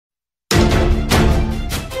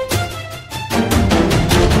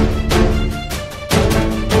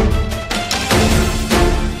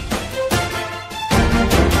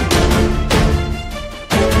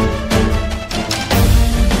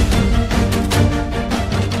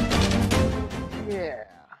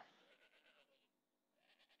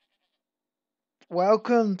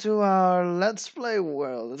Welcome to our Let's Play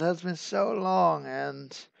world. It has been so long, and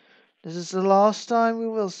this is the last time we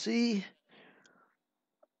will see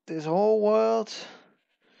this whole world,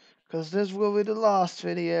 because this will be the last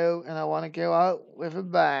video, and I want to go out with a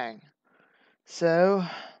bang. So,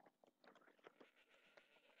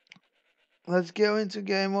 let's go into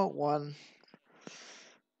game mode 1.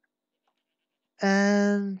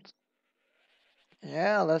 And,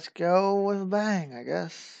 yeah, let's go with a bang, I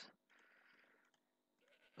guess.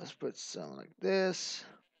 Let's put some like this.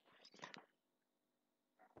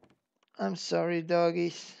 I'm sorry,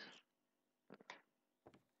 doggies.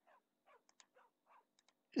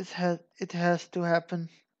 It has to happen.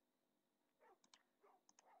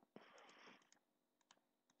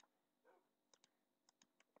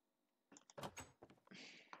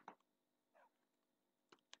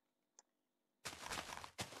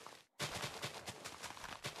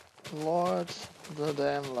 Lord, the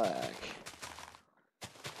damn lag.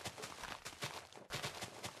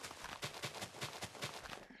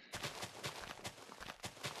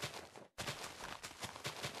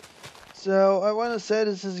 So I want to say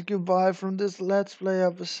this is a goodbye from this Let's Play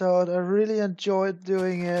episode. I really enjoyed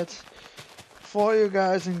doing it for you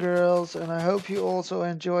guys and girls, and I hope you also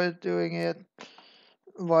enjoyed doing it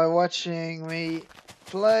by watching me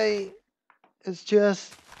play. It's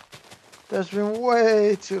just there's been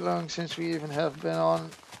way too long since we even have been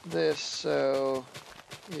on this, so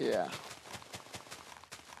yeah.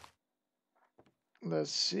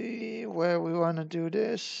 Let's see where we want to do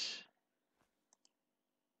this.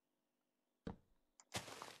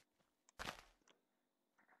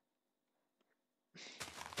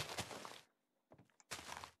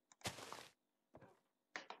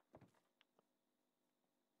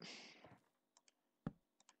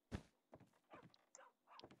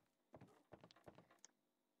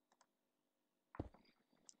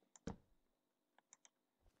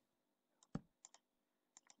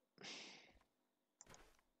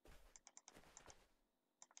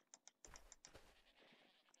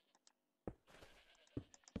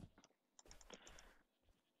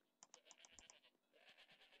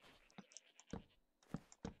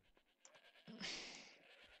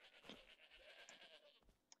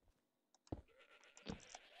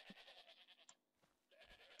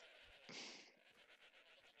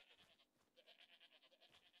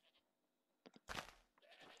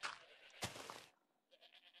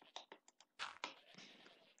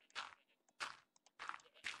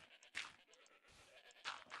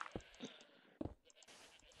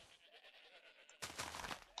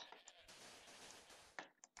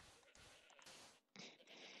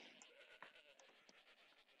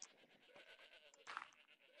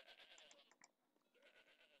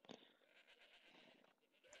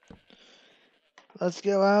 Let's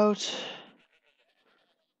go out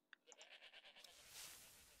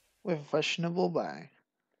with a fashionable bang.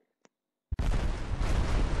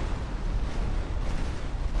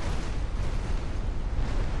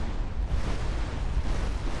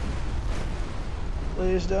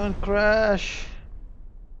 Please don't crash.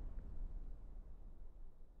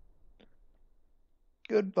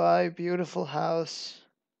 Goodbye, beautiful house.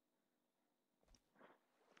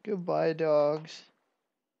 Goodbye, dogs.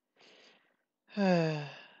 The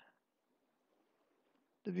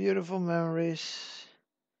beautiful memories.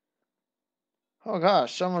 Oh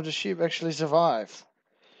gosh, some of the sheep actually survived.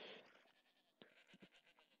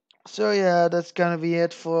 So yeah, that's gonna be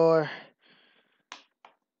it for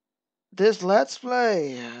this Let's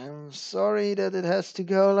Play. I'm sorry that it has to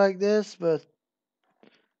go like this, but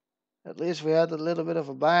at least we had a little bit of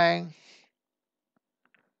a bang.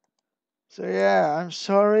 So yeah, I'm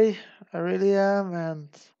sorry. I really am, and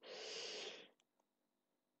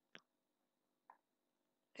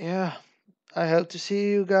yeah, I hope to see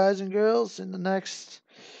you guys and girls in the next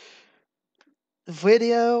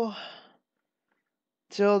video.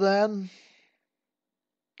 Till then,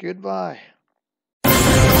 goodbye.